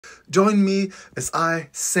Join me as I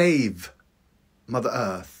save Mother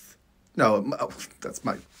Earth. No,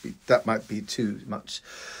 that might be too much.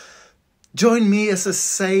 Join me as I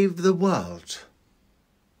save the world.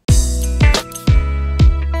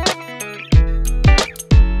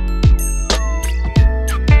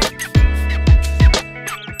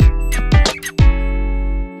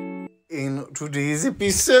 In today's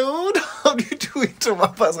episode, how do you do it?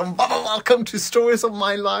 Welcome to Stories of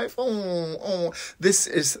My Life. This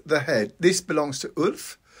is the head. This belongs to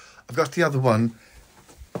Ulf. I've got the other one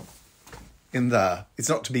in there. It's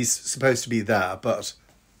not supposed to be there, but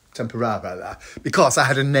temporarily, because I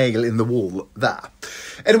had a nail in the wall there.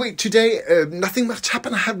 Anyway, today, nothing much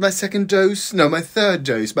happened. I had my third dose,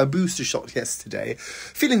 my booster shot yesterday.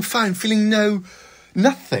 Feeling fine, feeling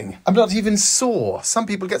nothing. I'm not even sore. Some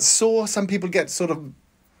people get sore. Some people get sort of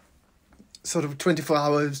 24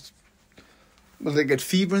 hours. Well, they get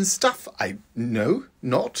fever and stuff. I know,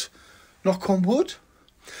 not. Knock on wood.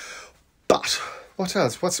 But what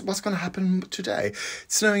else? What's going to happen today?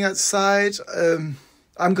 It's snowing outside.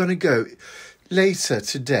 I'm going to go later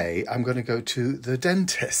today. I'm going to go to the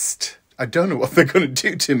dentist. I don't know what they're going to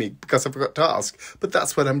do to me because I forgot to ask. But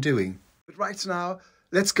that's what I'm doing. But right now,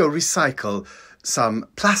 let's go recycle some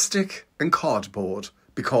plastic and cardboard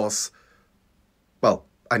because, well,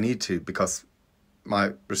 I need to because my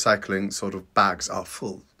recycling sort of bags are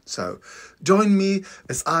full. So join me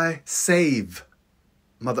as I save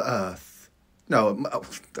Mother Earth. No,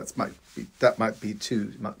 that might be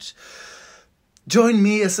too much. Join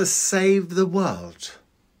me as I save the world.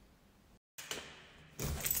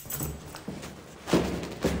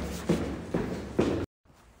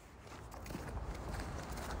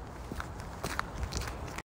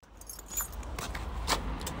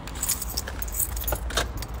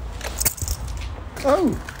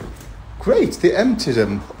 Oh, great, they emptied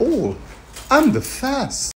them all. I'm the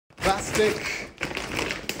first. Plastic.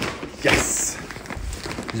 Yes.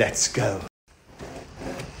 Let's go.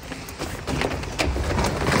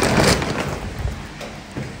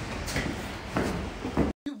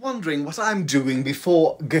 You're wondering what I'm doing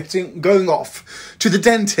before going off to the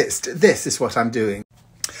dentist? This is what I'm doing.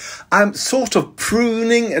 I'm sort of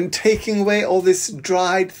pruning and taking away all these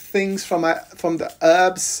dried things from the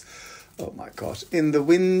herbs. Oh my God, in the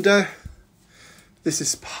window. This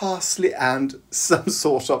is parsley and some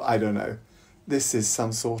sort of, I don't know. This is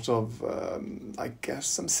some sort of, I guess,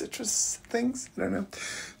 some citrus things. I don't know.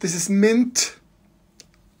 This is mint.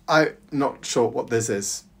 I'm not sure what this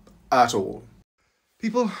is at all.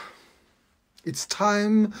 People, it's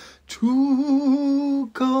time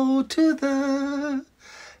to go to the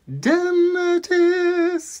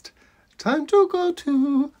dentist. Time to go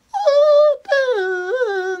to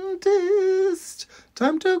dentist.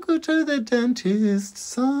 Time to go to the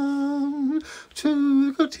dentist. Time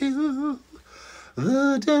to go to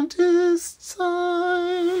the dentist.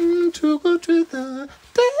 Time to go to the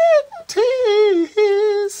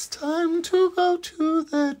dentist. Time to go to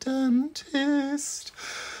the dentist.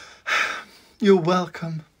 You're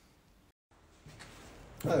welcome.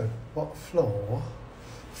 Oh, what floor?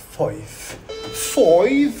 5.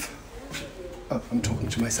 5? Oh, I'm talking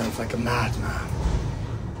to myself like a madman.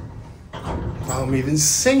 I'm even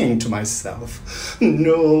singing to myself.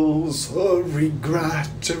 No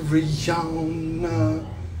regret, Rihanna.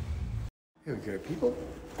 Here we go, people.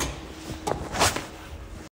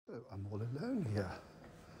 Oh, I'm all alone here.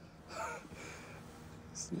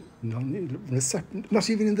 Not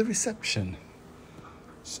even in the reception.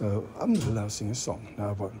 So I'm not allowed to sing a song. No,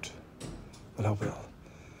 I won't. Well, I will.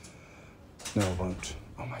 No, I won't.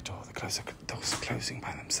 Oh, my door, the doors are closing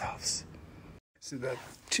by themselves. So there are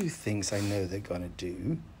 2 things I know they're going to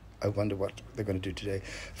do. I wonder what they're going to do today.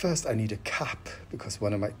 First, I need a cap because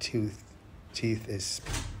one of my teeth is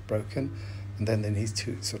broken. And then they need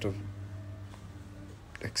to sort of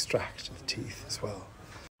extract the teeth as well.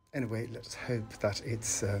 Anyway, let's hope that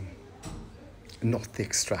it's not the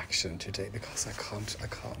extraction today because I can't.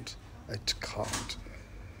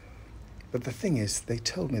 But the thing is, they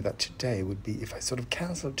told me that today would be, if I sort of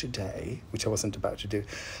cancelled today, which I wasn't about to do,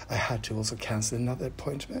 I had to also cancel another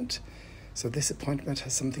appointment. So this appointment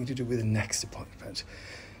has something to do with the next appointment.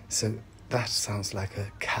 So that sounds like a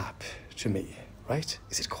cap to me, right?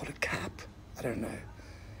 Is it called a cap? I don't know.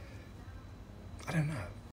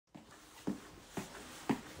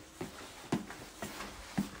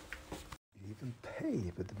 You even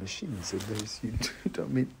pay with the machine, so you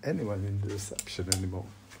don't meet anyone in the reception anymore.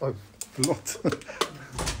 Oh. A lot.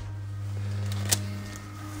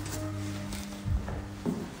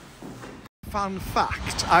 Fun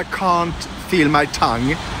fact, I can't feel my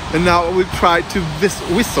tongue, and now I will try to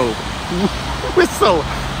whistle.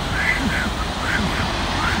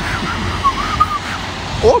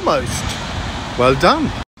 almost. Well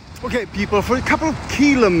done. Okay, people, for a couple of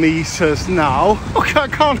kilometers now. Okay, I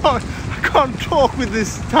can't talk with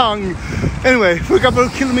this tongue. Anyway, for a couple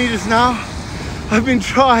of kilometers now, I've been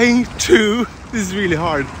trying to. This is really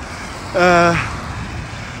hard.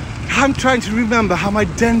 I'm trying to remember how my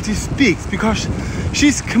dentist speaks because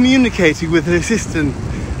she's communicating with her assistant.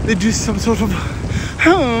 They do some sort of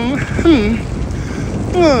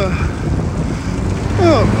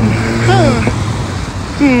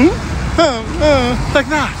like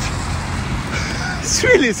that. It's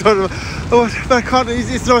really sort of, but I can't.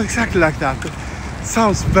 It's not exactly like that. But it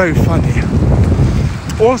sounds very funny.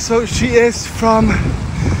 Also, she has an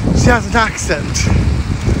accent,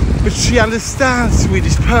 but she understands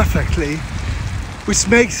Swedish perfectly, which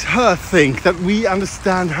makes her think that we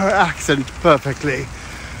understand her accent perfectly,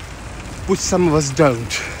 which some of us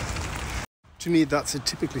don't. To me, that's a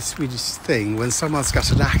typically Swedish thing. When someone's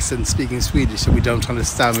got an accent speaking Swedish and we don't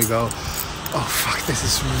understand, we go, oh fuck, this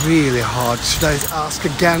is really hard. Should I ask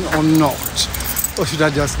again or not? Or should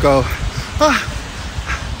I just go,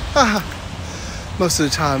 Most of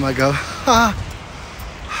the time I go, I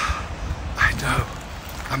know,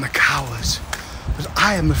 I'm a coward. But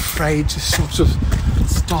I am afraid to sort of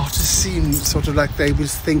start to seem sort of like they will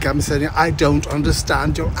think I'm saying, I don't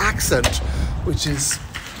understand your accent, which is,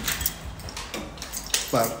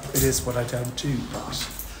 well, it is what I don't do, but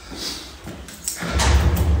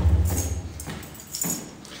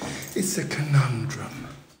it's a conundrum.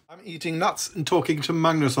 I'm eating nuts and talking to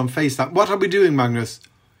Magnus on FaceTime. What are we doing, Magnus?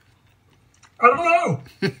 I don't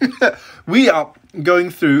know. We are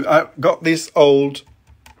going through, I got this old,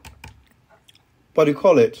 what do you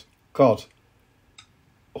call it? God.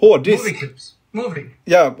 Movie clips. Movie.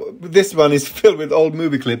 Yeah, this one is filled with old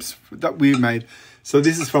movie clips that we made. So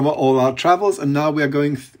this is from all our travels, and now we are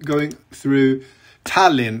going through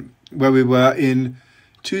Tallinn, where we were in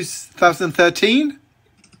 2013.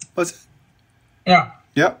 Was it? Yeah.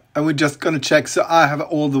 Yeah, and we're just going to check. So I have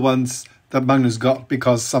all the ones that Magnus got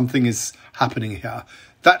because something is happening here.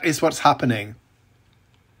 That is what's happening.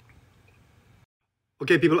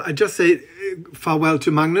 Okay, people, I just say farewell to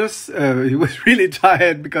Magnus. He was really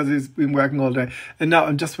tired because he's been working all day. And now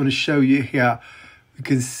I just want to show you here. You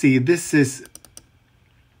can see this is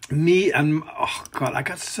me and... Oh, God, I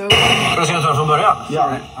got so...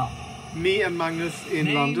 Yeah. Me and Magnus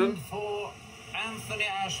in London. For Anthony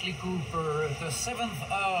Ashley Cooper, the 7th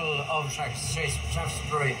Earl of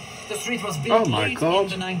Shaftesbury. The street was built oh, my late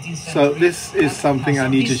God. in the 19th century. So this is something I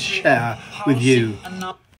need to share with you.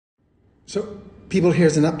 So, people,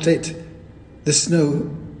 here's an update. The snow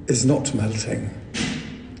is not melting.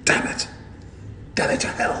 Damn it. Damn it to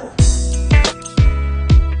hell.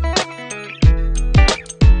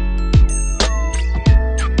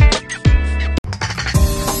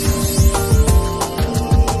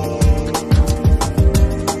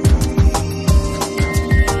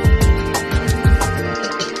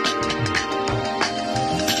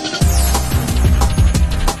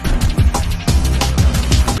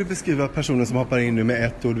 Beskriva personen som hoppar in nu med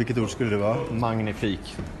ett ord, vilket ord skulle det vara? Magnifik.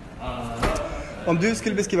 Om du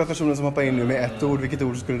skulle beskriva personen som hoppar in nu med ett ord, vilket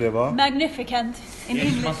ord skulle det vara? Magnificent in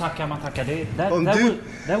English. Man tackar.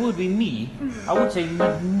 That would be me. I would say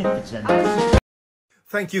magnificent.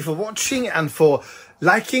 Thank you for watching and for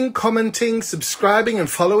liking, commenting, subscribing and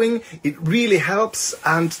following. It really helps,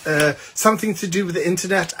 and something to do with the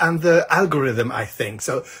internet and the algorithm, I think.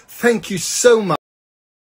 So thank you so much.